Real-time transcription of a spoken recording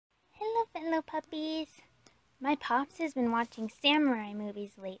Hello, puppies. My pops has been watching samurai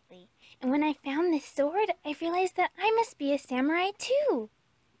movies lately, and when I found this sword, I realized that I must be a samurai too.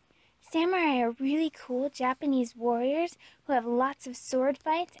 Samurai are really cool Japanese warriors who have lots of sword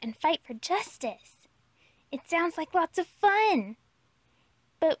fights and fight for justice. It sounds like lots of fun.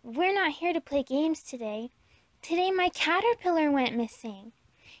 But we're not here to play games today. Today my caterpillar went missing.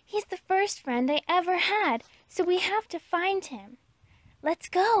 He's the first friend I ever had, so we have to find him. Let's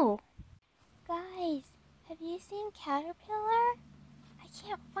go. Guys, have you seen Caterpillar? I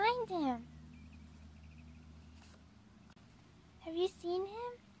can't find him. Have you seen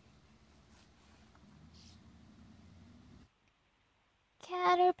him?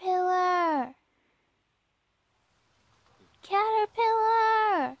 Caterpillar!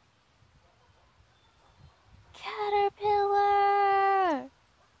 Caterpillar! Caterpillar!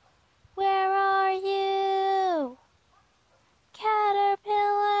 Where are you?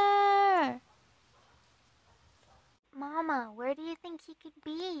 Caterpillar! Mama, where do you think he could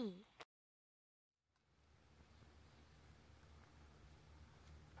be?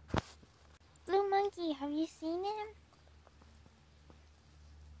 Blue Monkey, have you seen him?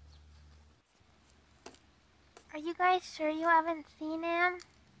 Are you guys sure you haven't seen him?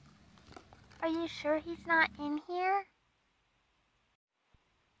 Are you sure he's not in here?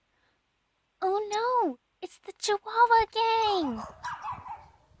 Oh no! It's the Chihuahua gang!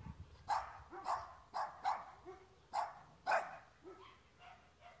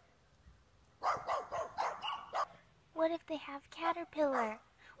 What if they have Caterpillar?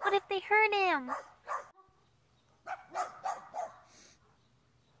 What if they hurt him?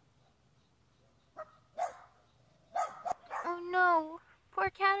 Oh no, poor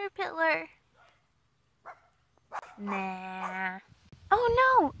Caterpillar. Nah.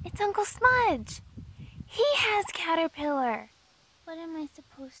 Oh no, it's Uncle Smudge. He has Caterpillar. What am I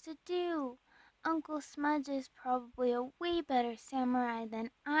supposed to do? Uncle Smudge is probably a way better samurai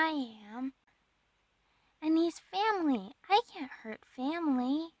than I am. And he's family. I can't hurt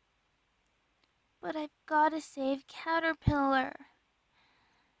family. But I've got to save Caterpillar.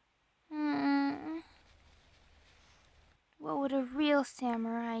 What would a real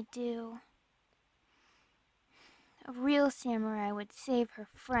samurai do? A real samurai would save her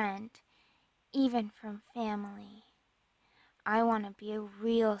friend, even from family. I want to be a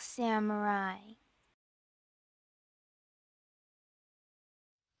real samurai.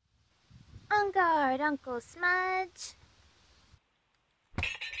 On guard, Uncle Smudge.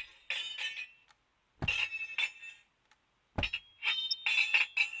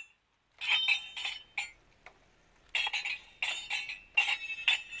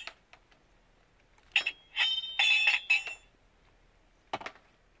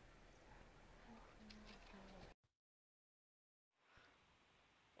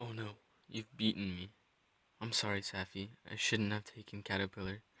 Oh no, you've beaten me. I'm sorry, Saphie. I shouldn't have taken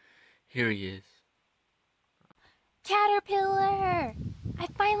Caterpillar. Here he is. Caterpillar! I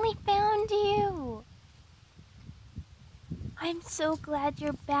finally found you! I'm so glad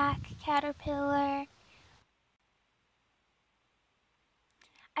you're back, Caterpillar.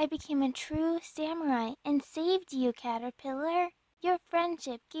 I became a true samurai and saved you, Caterpillar. Your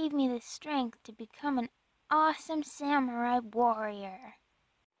friendship gave me the strength to become an awesome samurai warrior.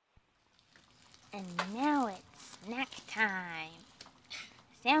 And now it's snack time.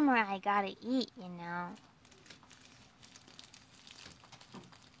 Samurai gotta eat, you know.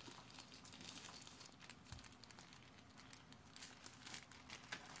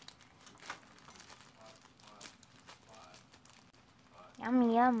 Yum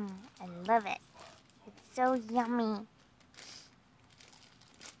yum, I love it. It's so yummy.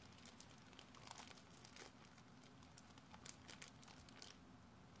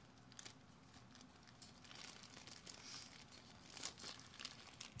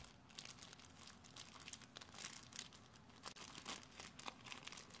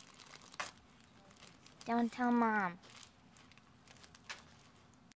 Don't tell Mom.